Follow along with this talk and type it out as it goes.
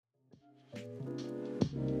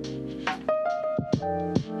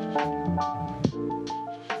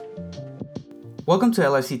Welcome to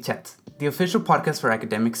LRC Chats, the official podcast for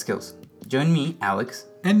academic skills. Join me, Alex,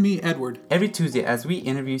 and me, Edward, every Tuesday as we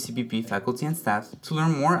interview CPP faculty and staff to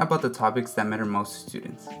learn more about the topics that matter most to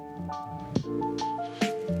students.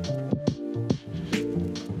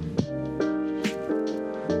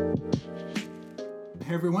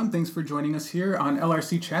 Hey everyone, thanks for joining us here on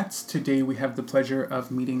LRC Chats. Today we have the pleasure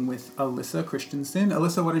of meeting with Alyssa Christensen.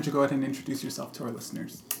 Alyssa, why don't you go ahead and introduce yourself to our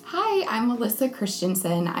listeners? Hi, I'm Alyssa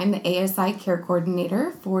Christensen. I'm the ASI Care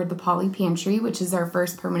Coordinator for the Poly Pantry, which is our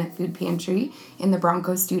first permanent food pantry in the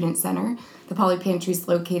Bronco Student Center. The Poly Pantry is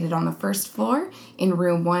located on the first floor in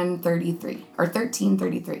room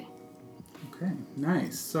 1333. Okay,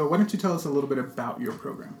 nice. So why don't you tell us a little bit about your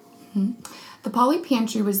program? The Poly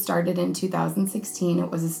Pantry was started in 2016. It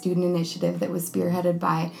was a student initiative that was spearheaded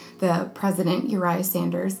by the president, Uriah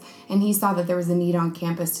Sanders, and he saw that there was a need on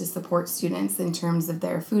campus to support students in terms of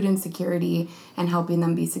their food insecurity and helping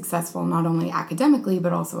them be successful not only academically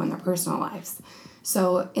but also in their personal lives.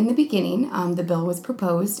 So in the beginning, the bill was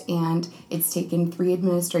proposed, and it's taken 3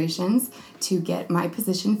 administrations to get my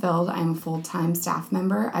position filled. I'm a full-time staff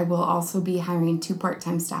member. I will also be hiring 2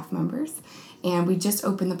 part-time staff members. And we just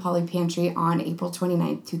opened the Poly Pantry on April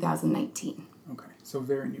 29th, 2019. Okay, so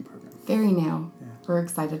very new program. Very new. Yeah. We're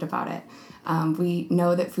excited about it. We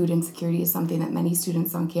know that food insecurity is something that many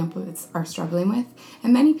students on campus are struggling with.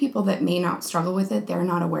 And many people that may not struggle with it, they're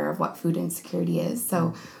not aware of what food insecurity is.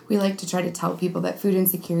 So we like to try to tell people that food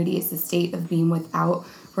insecurity is the state of being without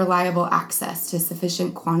reliable access to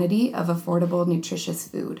sufficient quantity of affordable, nutritious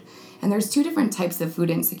food. And there's 2 different types of food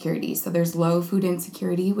insecurity. So there's low food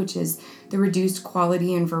insecurity, which is the reduced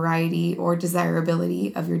quality and variety or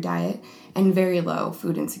desirability of your diet, and very low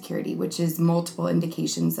food insecurity, which is multiple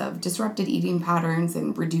indications of disrupted eating patterns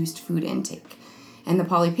and reduced food intake. And the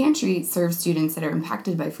Poly Pantry serves students that are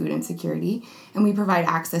impacted by food insecurity, and we provide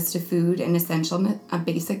access to food and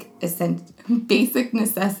basic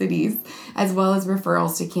necessities, as well as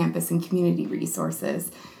referrals to campus and community resources,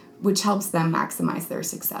 which helps them maximize their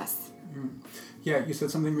success. Yeah, you said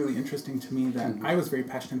something really interesting to me that I was very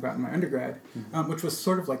passionate about in my undergrad, which was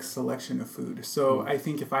sort of like selection of food. So I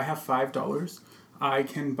think if I have $5, I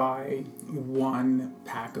can buy 1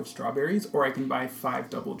 pack of strawberries, or I can buy 5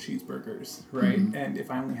 double cheeseburgers, right? And if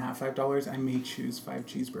I only have $5, I may choose 5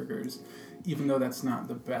 cheeseburgers. Even though that's not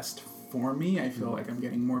the best for me, I feel like I'm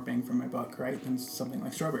getting more bang for my buck, right, than something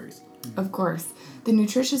like strawberries. Of course. The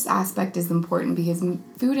nutritious aspect is important because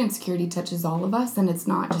food insecurity touches all of us, and it's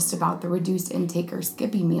not just about the reduced intake or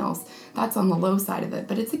skipping meals. That's on the low side of it,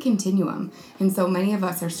 but it's a continuum. And so many of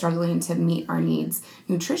us are struggling to meet our needs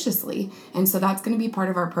nutritiously. And so that's going to be part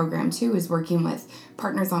of our program too, is working with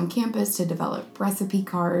partners on campus to develop recipe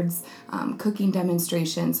cards, cooking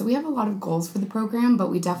demonstrations. So we have a lot of goals for the program, but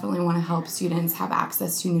we definitely want to help students have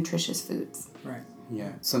access to nutritious foods. Right.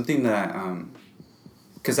 Yeah, something that,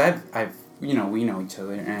 because we know each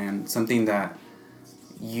other, and something that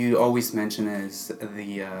you always mention is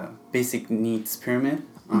the basic needs pyramid.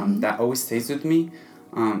 That always stays with me,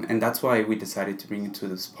 and that's why we decided to bring it to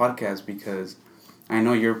this podcast, because I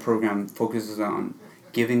know your program focuses on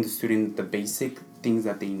giving the student the basic things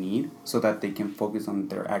that they need so that they can focus on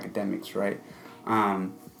their academics, right?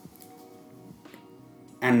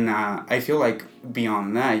 And I feel like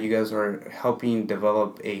beyond that, you guys are helping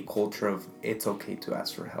develop a culture of it's okay to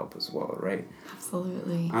ask for help as well, right?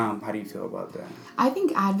 Absolutely. How do you feel about that? I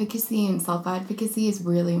think advocacy and self-advocacy is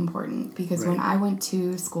really important because when I went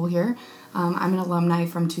to school here, I'm an alumni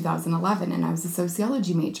from 2011, and I was a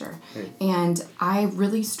sociology major. Right. And I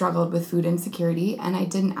really struggled with food insecurity, and I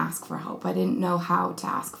didn't ask for help. I didn't know how to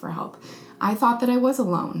ask for help. I thought that I was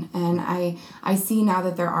alone, and I see now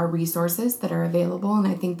that there are resources that are available, and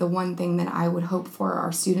I think the one thing that I would hope for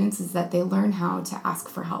our students is that they learn how to ask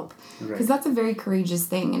for help, because that's a very courageous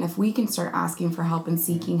thing, and if we can start asking for help and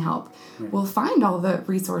seeking help, we'll find all the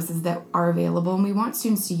resources that are available, and we want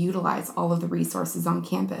students to utilize all of the resources on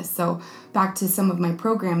campus. So back to some of my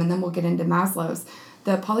program, and then we'll get into Maslow's.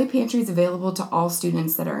 The Poly Pantry is available to all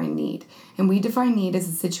students that are in need. And we define need as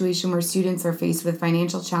a situation where students are faced with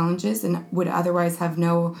financial challenges and would otherwise have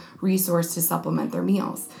no resource to supplement their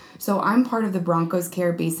meals. So I'm part of the Broncos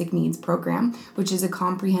Care Basic Needs Program, which is a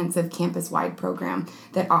comprehensive campus-wide program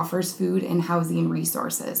that offers food and housing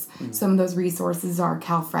resources. Some of those resources are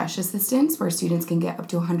CalFresh assistance, where students can get up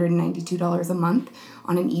to $192 a month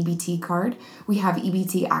on an EBT card. We have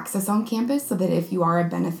EBT access on campus so that if you are a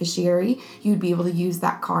beneficiary, you'd be able to use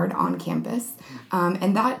that card on campus.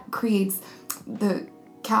 And that creates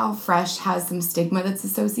CalFresh has some stigma that's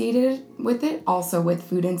associated with it, also with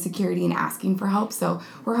food insecurity and asking for help. So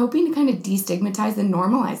we're hoping to kind of destigmatize and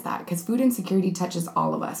normalize that, because food insecurity touches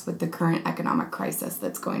all of us with the current economic crisis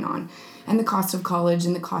that's going on. And the cost of college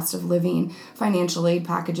and the cost of living, financial aid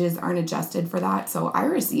packages aren't adjusted for that. So I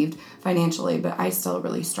received financial aid, but I still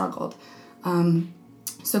really struggled.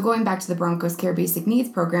 So going back to the Broncos Care Basic Needs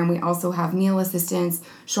Program, we also have meal assistance,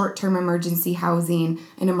 short-term emergency housing,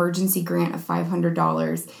 an emergency grant of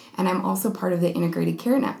 $500, and I'm also part of the Integrated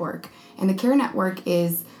Care Network. And the Care Network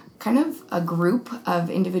is kind of a group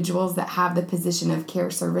of individuals that have the position of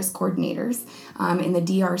care service coordinators in the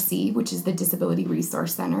DRC, which is the Disability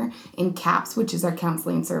Resource Center, in CAPS, which is our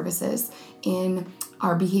counseling services, in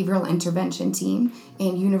our behavioral intervention team,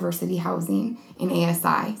 in university housing, in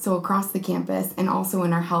ASI, so across the campus, and also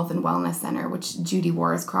in our health and wellness center, which Judy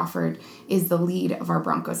Warris Crawford is the lead of our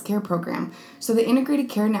Broncos Care program. So the Integrated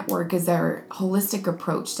Care Network is our holistic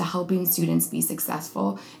approach to helping students be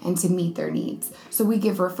successful and to meet their needs. So we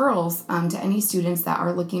give referrals to any students that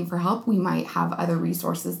are looking for help. We might have other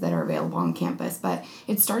resources that are available on campus, but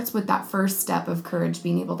it starts with that first step of courage,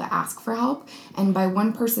 being able to ask for help. And by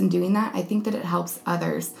one person doing that, I think that it helps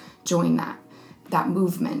others join that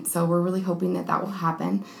movement. So we're really hoping that will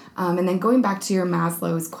happen. And then going back to your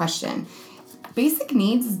Maslow's question, basic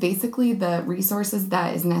needs is basically the resources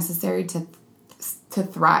that is necessary to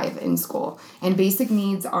thrive in school. And basic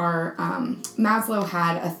needs are, Maslow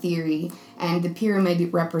had a theory, and the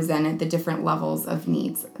pyramid represented the different levels of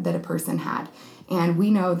needs that a person had. And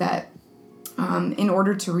we know that in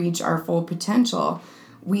order to reach our full potential,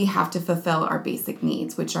 we have to fulfill our basic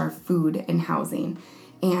needs, which are food and housing.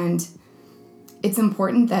 And it's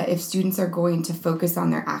important that if students are going to focus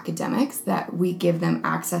on their academics, that we give them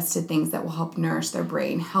access to things that will help nourish their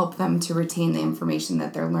brain, help them to retain the information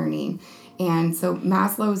that they're learning. And so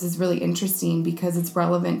Maslow's is really interesting because it's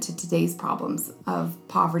relevant to today's problems of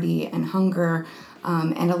poverty and hunger,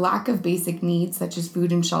 and a lack of basic needs such as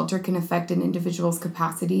food and shelter can affect an individual's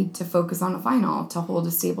capacity to focus on a final, to hold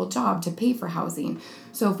a stable job, to pay for housing.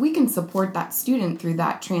 So if we can support that student through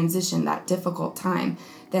that transition, that difficult time,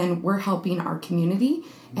 then we're helping our community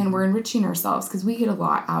and we're enriching ourselves, because we get a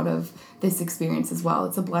lot out of this experience as well.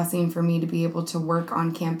 It's a blessing for me to be able to work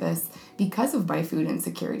on campus because of my food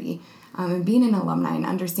insecurity. And being an alumni and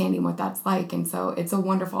understanding what that's like. And so it's a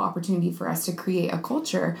wonderful opportunity for us to create a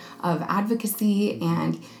culture of advocacy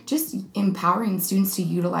and just empowering students to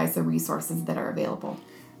utilize the resources that are available.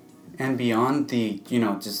 And beyond the,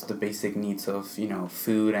 just the basic needs of,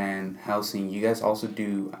 food and housing, you guys also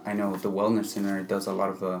do, I know the Wellness Center does a lot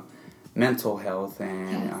of mental health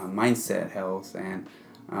and Yes. Mindset health. And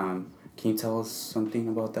can you tell us something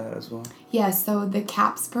about that as well? Yes, so the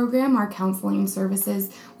CAPS program, our counseling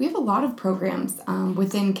services, we have a lot of programs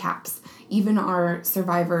within CAPS, even our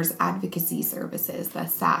survivors advocacy services, the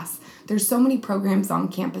SAS. There's so many programs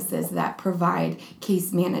on campuses that provide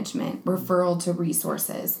case management, referral to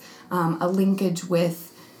resources, a linkage with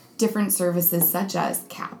different services such as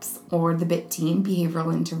CAPS or the BIT team,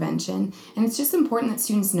 behavioral intervention. And it's just important that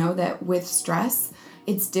students know that with stress,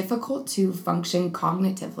 it's difficult to function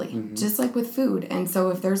cognitively, just like with food. And so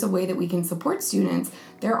if there's a way that we can support students,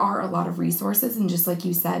 there are a lot of resources. And just like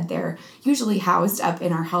you said, they're usually housed up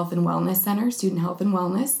in our Health and Wellness Center, Student Health and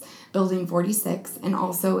Wellness, Building 46, and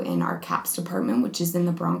also in our CAPS department, which is in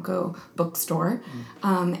the Bronco bookstore.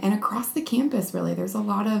 And across the campus, really, there's a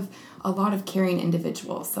lot of caring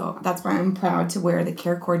individuals. So that's why I'm proud to wear the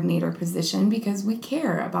care coordinator position, because we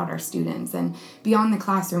care about our students. And beyond the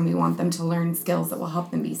classroom, we want them to learn skills that will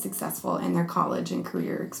help them be successful in their college and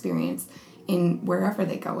career experience in wherever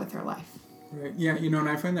they go with their life. Right. Yeah, and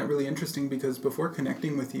I find that really interesting because before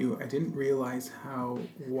connecting with you, I didn't realize how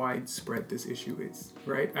widespread this issue is,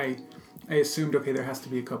 right? I assumed, okay, there has to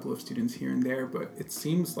be a couple of students here and there, but it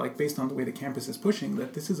seems like, based on the way the campus is pushing,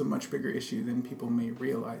 that this is a much bigger issue than people may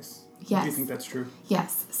realize. Yes. Do you think that's true?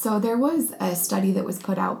 Yes. So there was a study that was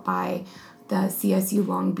put out by the CSU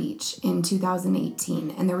Long Beach in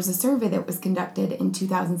 2018, and there was a survey that was conducted in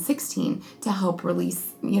 2016 to help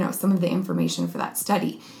release, some of the information for that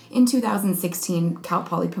study. In 2016, Cal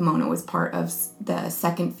Poly Pomona was part of the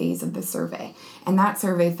second phase of the survey, and that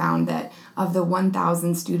survey found that of the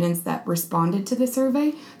 1,000 students that responded to the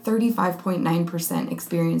survey, 35.9%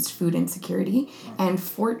 experienced food insecurity, and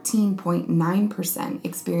 14.9%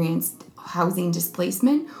 experienced housing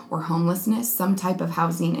displacement or homelessness, some type of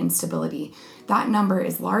housing instability. That number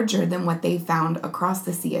is larger than what they found across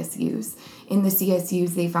the CSUs. In the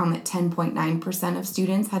CSUs, they found that 10.9% of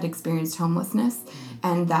students had experienced homelessness,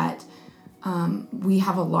 and that we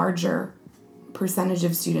have a larger percentage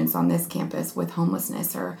of students on this campus with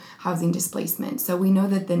homelessness or housing displacement. So we know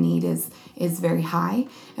that the need is very high,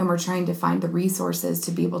 and we're trying to find the resources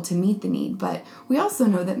to be able to meet the need. But we also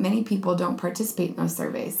know that many people don't participate in those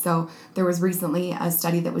surveys. So there was recently a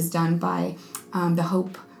study that was done by the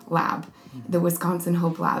Hope Lab, the Wisconsin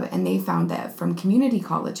Hope Lab, and they found that from community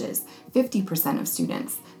colleges, 50% of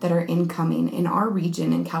students that are incoming in our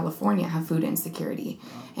region in California have food insecurity.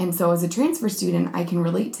 And so as a transfer student, I can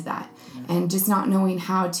relate to that. And just not knowing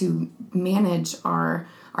how to manage our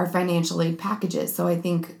financial aid packages. So I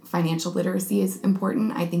think financial literacy is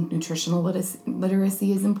important. I think nutritional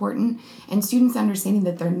literacy is important. And students understanding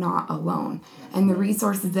that they're not alone. And the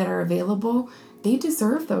resources that are available, they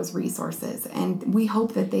deserve those resources, and we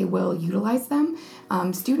hope that they will utilize them.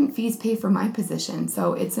 Student fees pay for my position,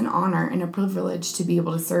 so it's an honor and a privilege to be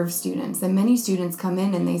able to serve students. And many students come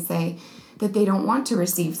in and they say that they don't want to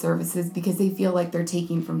receive services because they feel like they're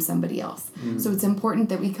taking from somebody else. So it's important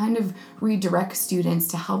that we kind of redirect students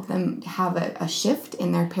to help them have a shift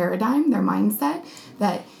in their paradigm, their mindset,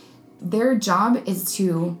 that their job is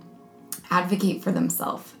to advocate for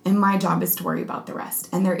themselves, and my job is to worry about the rest.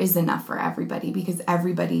 And there is enough for everybody because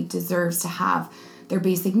everybody deserves to have their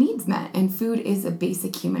basic needs met, and food is a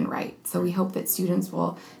basic human right. So we hope that students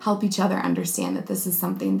will help each other understand that this is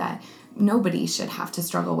something that nobody should have to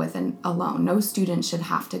struggle with alone. No student should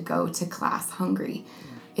have to go to class hungry.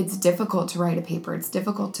 It's difficult to write a paper. It's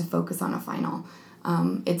difficult to focus on a final.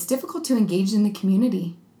 It's difficult to engage in the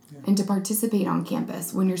community and to participate on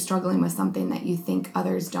campus when you're struggling with something that you think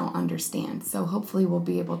others don't understand. So hopefully we'll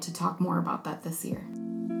be able to talk more about that this year.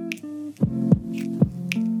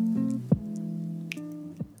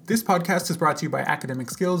 This podcast is brought to you by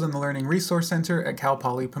Academic Skills and the Learning Resource Center at Cal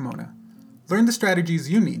Poly Pomona. Learn the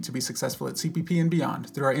strategies you need to be successful at CPP and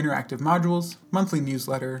beyond through our interactive modules, monthly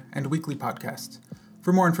newsletter, and weekly podcast.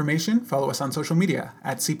 For more information, follow us on social media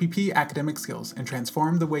at CPP Academic Skills and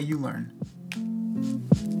transform the way you learn.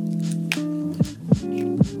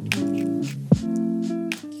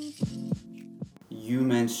 You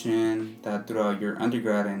mentioned that throughout your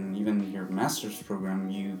undergrad and even your master's program,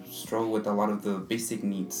 you struggle with a lot of the basic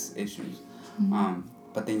needs issues.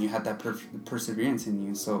 But then you had that perseverance in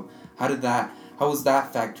you. So how was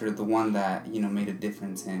that factor the one that, made a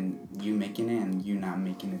difference in you making it and you not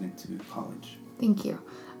making it into college? Thank you.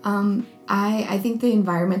 I think the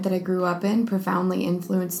environment that I grew up in profoundly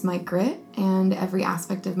influenced my grit and every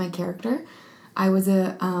aspect of my character. I was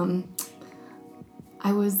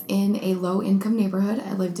in a low-income neighborhood.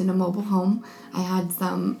 I lived in a mobile home. I had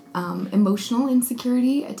some emotional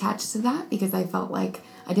insecurity attached to that because I felt like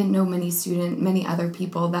I didn't know many other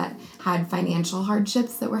people that had financial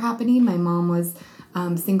hardships that were happening. My mom was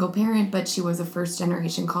single parent, but she was a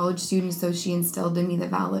first-generation college student, so she instilled in me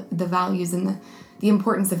the values and the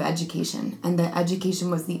importance of education, and that education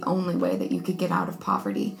was the only way that you could get out of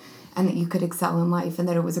poverty and that you could excel in life, and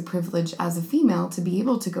that it was a privilege as a female to be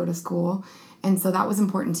able to go to school. And so that was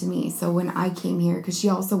important to me. So when I came here, because she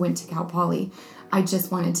also went to Cal Poly, I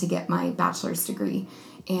just wanted to get my bachelor's degree.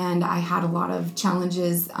 And I had a lot of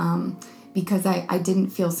challenges because I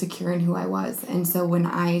didn't feel secure in who I was. And so when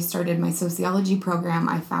I started my sociology program,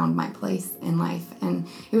 I found my place in life. And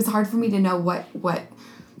it was hard for me to know what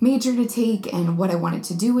major to take and what I wanted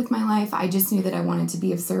to do with my life. I just knew that I wanted to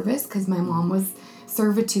be of service because my mom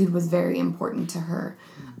servitude was very important to her.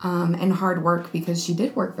 And hard work, because she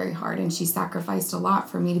did work very hard and she sacrificed a lot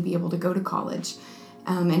for me to be able to go to college.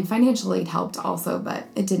 And financial aid helped also, but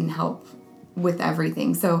it didn't help with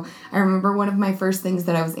everything. So I remember one of my first things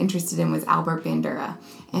that I was interested in was Albert Bandura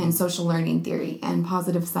and social learning theory and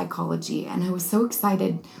positive psychology. And I was so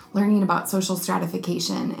excited learning about social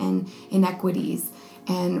stratification and inequities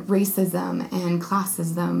and racism and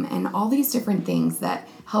classism and all these different things that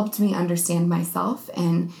helped me understand myself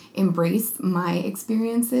and embrace my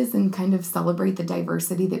experiences and kind of celebrate the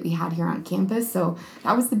diversity that we had here on campus. So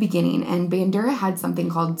that was the beginning. And Bandura had something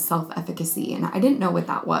called self-efficacy, and I didn't know what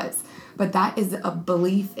that was. But that is a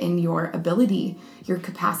belief in your ability, your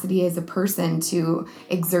capacity as a person to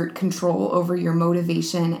exert control over your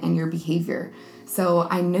motivation and your behavior. So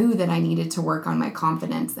I knew that I needed to work on my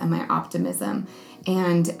confidence and my optimism.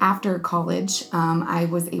 And after college, I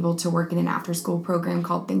was able to work in an after-school program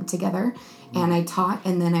called Think Together, and I taught,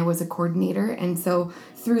 and then I was a coordinator. And so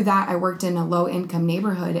through that, I worked in a low-income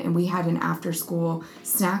neighborhood, and we had an after-school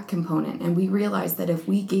snack component. And we realized that if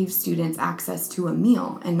we gave students access to a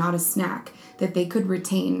meal and not a snack, that they could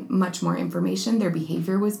retain much more information, their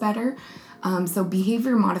behavior was better. So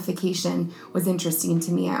behavior modification was interesting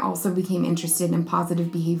to me. I also became interested in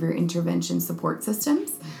positive behavior intervention support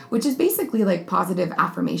systems, which is basically like positive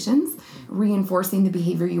affirmations, reinforcing the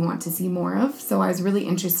behavior you want to see more of. So I was really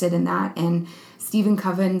interested in that. And Stephen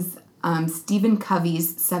Covey's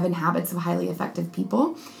 7 Habits of Highly Effective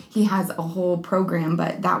People. He has a whole program,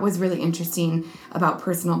 but that was really interesting about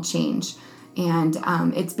personal change. And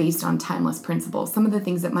it's based on timeless principles, some of the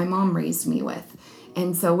things that my mom raised me with.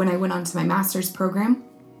 And so when I went on to my master's program,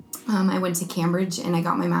 I went to Cambridge and I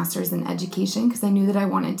got my master's in education because I knew that I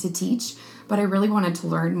wanted to teach, but I really wanted to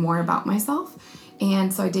learn more about myself.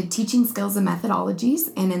 And so I did teaching skills and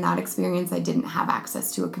methodologies. And in that experience, I didn't have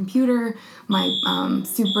access to a computer. My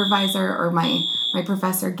supervisor or my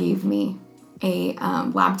professor gave me a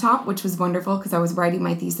laptop, which was wonderful because I was writing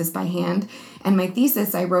my thesis by hand. And my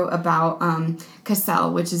thesis I wrote about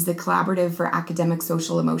CASEL, which is the Collaborative for Academic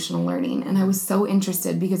Social Emotional Learning. And I was so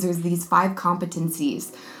interested because there's these 5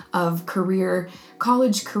 competencies of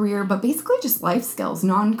college career, but basically just life skills,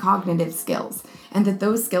 non-cognitive skills. And that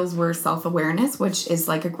those skills were self-awareness, which is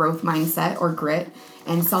like a growth mindset or grit,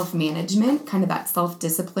 and self-management, kind of that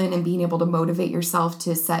self-discipline and being able to motivate yourself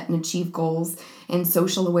to set and achieve goals, and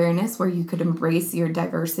social awareness, where you could embrace your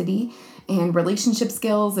diversity, and relationship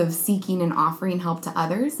skills of seeking and offering help to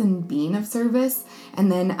others and being of service,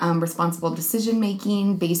 and then responsible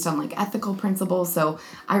decision-making based on like ethical principles. So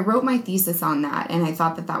I wrote my thesis on that, and I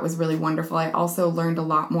thought that that was really wonderful. I also learned a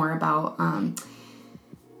lot more about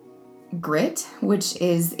grit, which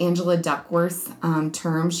is Angela Duckworth's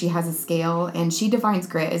term. She has a scale, and she defines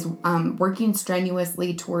grit as working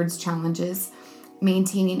strenuously towards challenges,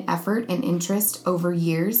 maintaining effort and interest over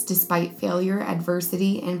years despite failure,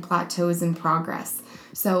 adversity, and plateaus in progress.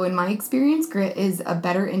 So in my experience, grit is a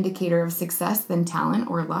better indicator of success than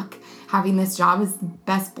talent or luck. Having this job is the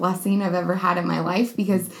best blessing I've ever had in my life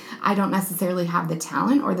because I don't necessarily have the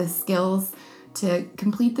talent or the skills to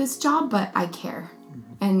complete this job, but I care.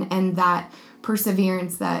 And that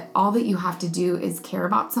perseverance, that all that you have to do is care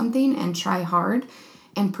about something and try hard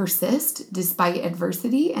and persist despite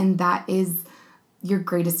adversity, and that is your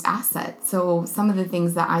greatest asset. So some of the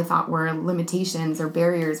things that I thought were limitations or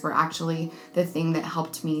barriers were actually the thing that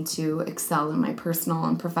helped me to excel in my personal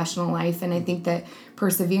and professional life. And I think that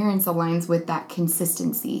perseverance aligns with that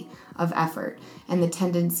consistency of effort and the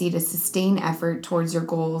tendency to sustain effort towards your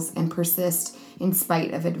goals and persist in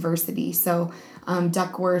spite of adversity. So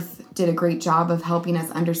Duckworth did a great job of helping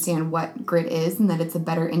us understand what grit is and that it's a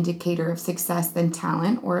better indicator of success than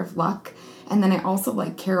talent or of luck. And then I also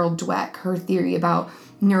like Carol Dweck, her theory about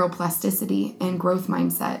neuroplasticity and growth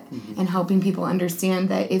mindset, and helping people understand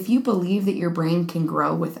that if you believe that your brain can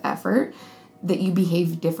grow with effort, that you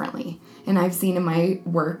behave differently. And I've seen in my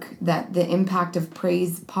work that the impact of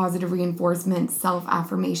praise, positive reinforcement,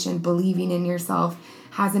 self-affirmation, believing in yourself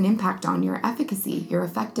has an impact on your efficacy, your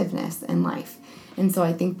effectiveness in life. And so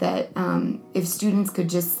I think that if students could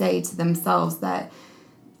just say to themselves that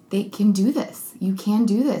they can do this, you can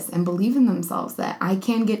do this, and believe in themselves that I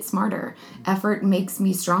can get smarter, effort makes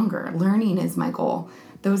me stronger, learning is my goal.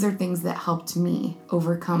 Those are things that helped me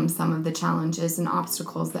overcome some of the challenges and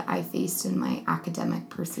obstacles that I faced in my academic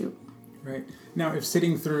pursuit. Right. Now, if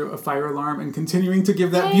sitting through a fire alarm and continuing to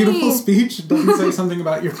give that beautiful speech doesn't say something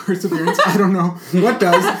about your perseverance, I don't know what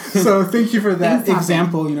does. So thank you for that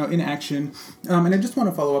example, in action. And I just want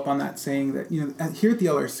to follow up on that, saying that, here at the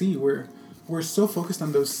LRC, we're so focused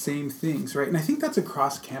on those same things, right? And I think that's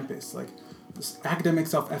across campus. Like, academic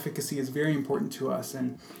self-efficacy is very important to us,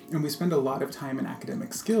 and we spend a lot of time in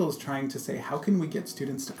academic skills trying to say, how can we get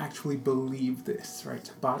students to actually believe this, right?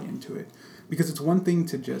 To buy into it. Because it's one thing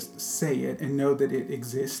to just say it and know that it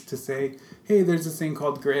exists, to say, hey, there's this thing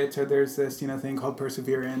called grit, or there's this, thing called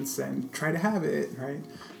perseverance, and try to have it, right?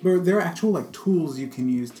 But there are actual, tools you can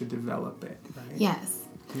use to develop it, right? Yes.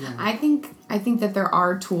 Yeah. I think that there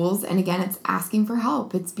are tools, and again, it's asking for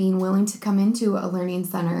help. It's being willing to come into a learning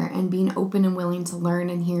center and being open and willing to learn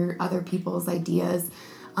and hear other people's ideas.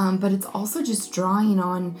 But it's also just drawing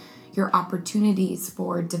on your opportunities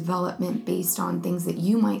for development based on things that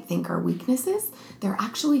you might think are weaknesses. They're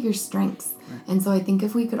actually your strengths. Right. And so I think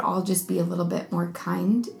if we could all just be a little bit more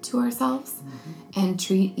kind to ourselves and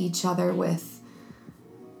treat each other with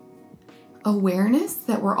awareness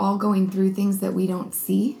that we're all going through things that we don't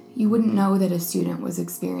see, you wouldn't know that a student was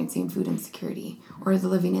experiencing food insecurity or is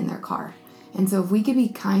living in their car. And so if we could be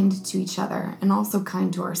kind to each other and also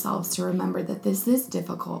kind to ourselves to remember that this is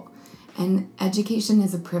difficult, and education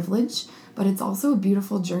is a privilege, but it's also a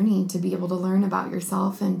beautiful journey to be able to learn about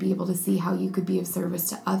yourself and be able to see how you could be of service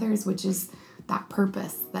to others, which is that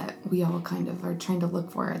purpose that we all kind of are trying to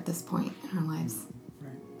look for at this point in our lives.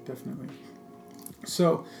 Right, definitely.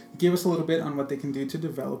 So you gave us a little bit on what they can do to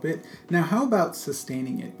develop it. Now, how about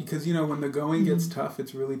sustaining it? Because, when the going gets tough,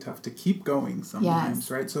 it's really tough to keep going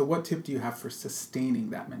sometimes, right? So what tip do you have for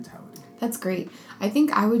sustaining that mentality? That's great. I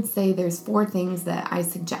think I would say there's 4 things that I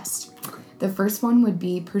suggest. Okay. The first one would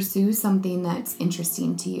be pursue something that's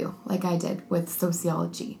interesting to you, like I did with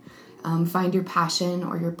sociology. Find your passion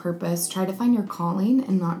or your purpose. Try to find your calling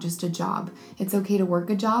and not just a job. It's okay to work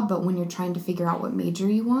a job, but when you're trying to figure out what major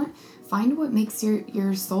you want, find what makes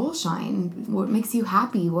your soul shine, what makes you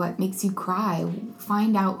happy, what makes you cry.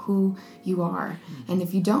 Find out who you are. And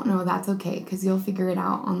if you don't know, that's okay, because you'll figure it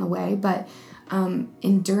out on the way. But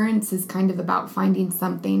endurance is kind of about finding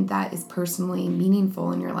something that is personally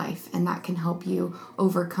meaningful in your life and that can help you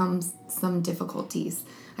overcome some difficulties.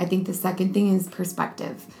 I think the second thing is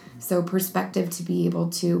perspective. So perspective to be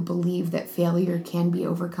able to believe that failure can be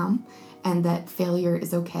overcome and that failure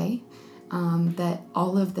is okay. That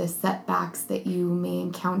all of the setbacks that you may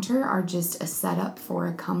encounter are just a setup for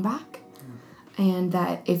a comeback. And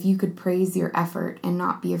that if you could praise your effort and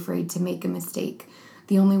not be afraid to make a mistake.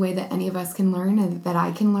 The only way that any of us can learn and that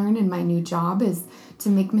I can learn in my new job is to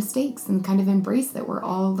make mistakes and kind of embrace that we're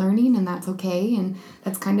all learning and that's okay. And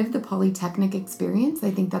that's kind of the Polytechnic experience.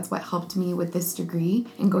 I think that's what helped me with this degree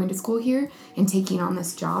and going to school here and taking on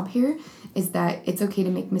this job here, is that it's okay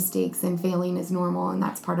to make mistakes and failing is normal and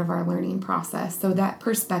that's part of our learning process. So that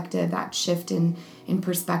perspective, that shift in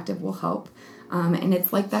perspective will help. And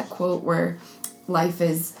it's like that quote where life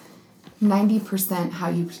is 90% how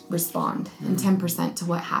you respond and 10% to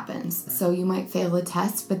what happens. So you might fail a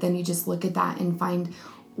test, but then you just look at that and find,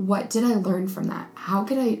 what did I learn from that? How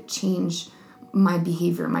could I change my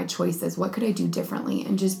behavior, my choices? What could I do differently?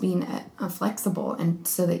 And just being flexible and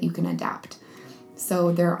so that you can adapt.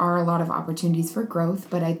 So there are a lot of opportunities for growth,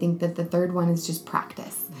 but I think that the third one is just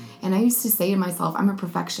practice. And I used to say to myself, I'm a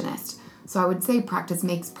perfectionist. So I would say practice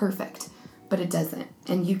makes perfect. But it doesn't.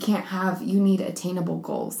 And you need attainable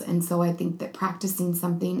goals. And so I think that practicing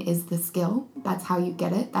something is the skill. That's how you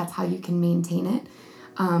get it. That's how you can maintain it.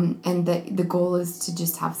 And that the goal is to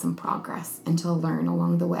just have some progress and to learn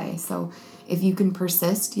along the way. So if you can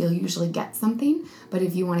persist, you'll usually get something. But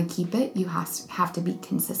if you want to keep it, you have to be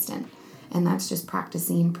consistent. And that's just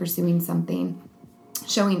practicing, pursuing something,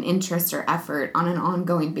 showing interest or effort on an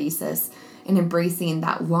ongoing basis, and embracing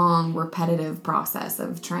that long, repetitive process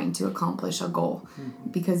of trying to accomplish a goal.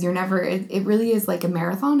 Because it really is like a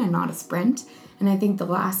marathon and not a sprint. And I think the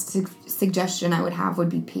last suggestion I would have would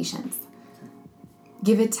be patience.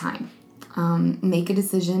 Give it time. Make a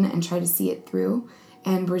decision and try to see it through,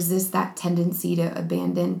 and resist that tendency to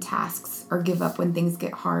abandon tasks or give up when things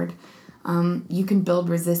get hard. You can build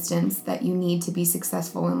resistance that you need to be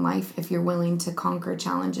successful in life if you're willing to conquer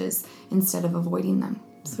challenges instead of avoiding them.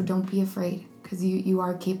 So don't be afraid, because you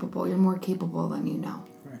are capable. You're more capable than you know.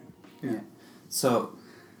 Right. Yeah. So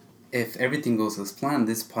if everything goes as planned,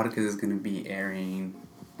 this podcast is going to be airing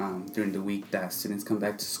during the week that students come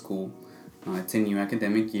back to school. It's a new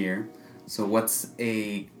academic year. So what's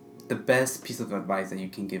the best piece of advice that you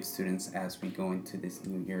can give students as we go into this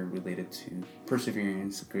new year related to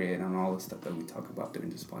perseverance, grit, and all the stuff that we talk about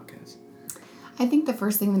during this podcast? I think the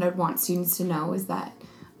first thing that I'd want students to know is that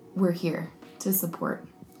we're here to support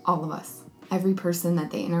all of us. Every person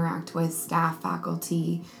that they interact with, staff,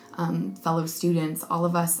 faculty, fellow students, all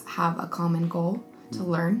of us have a common goal to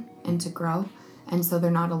learn and to grow. And so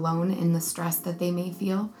they're not alone in the stress that they may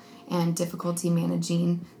feel and difficulty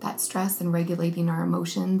managing that stress and regulating our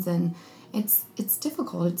emotions. And it's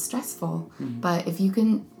difficult, it's stressful. But if you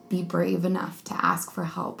can be brave enough to ask for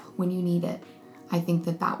help when you need it, I think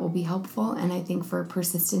that will be helpful. And I think for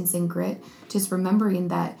persistence and grit, just remembering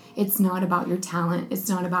that it's not about your talent, it's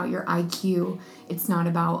not about your IQ, it's not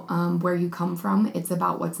about where you come from, it's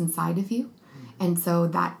about what's inside of you. And so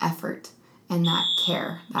that effort and that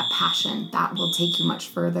care, that passion, that will take you much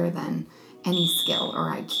further than any skill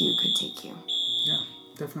or IQ could take you. Yeah.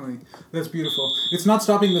 Definitely. That's beautiful. It's not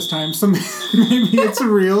stopping this time, so maybe it's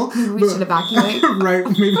real. We should evacuate. Right,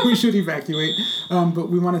 maybe we should evacuate. But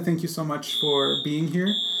we want to thank you so much for being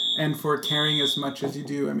here and for caring as much as you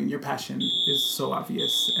do. I mean, your passion is so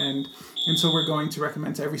obvious. And so we're going to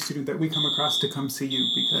recommend to every student that we come across to come see you,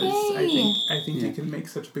 because I think you can make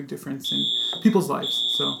such a big difference in people's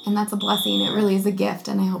lives. And that's a blessing. It really is a gift,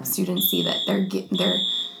 and I hope students see that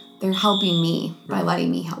they're helping me by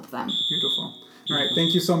letting me help them. Beautiful. All right,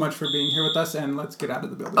 thank you so much for being here with us, and let's get out of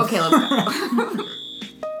the building. Okay, let's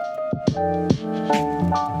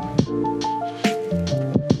go.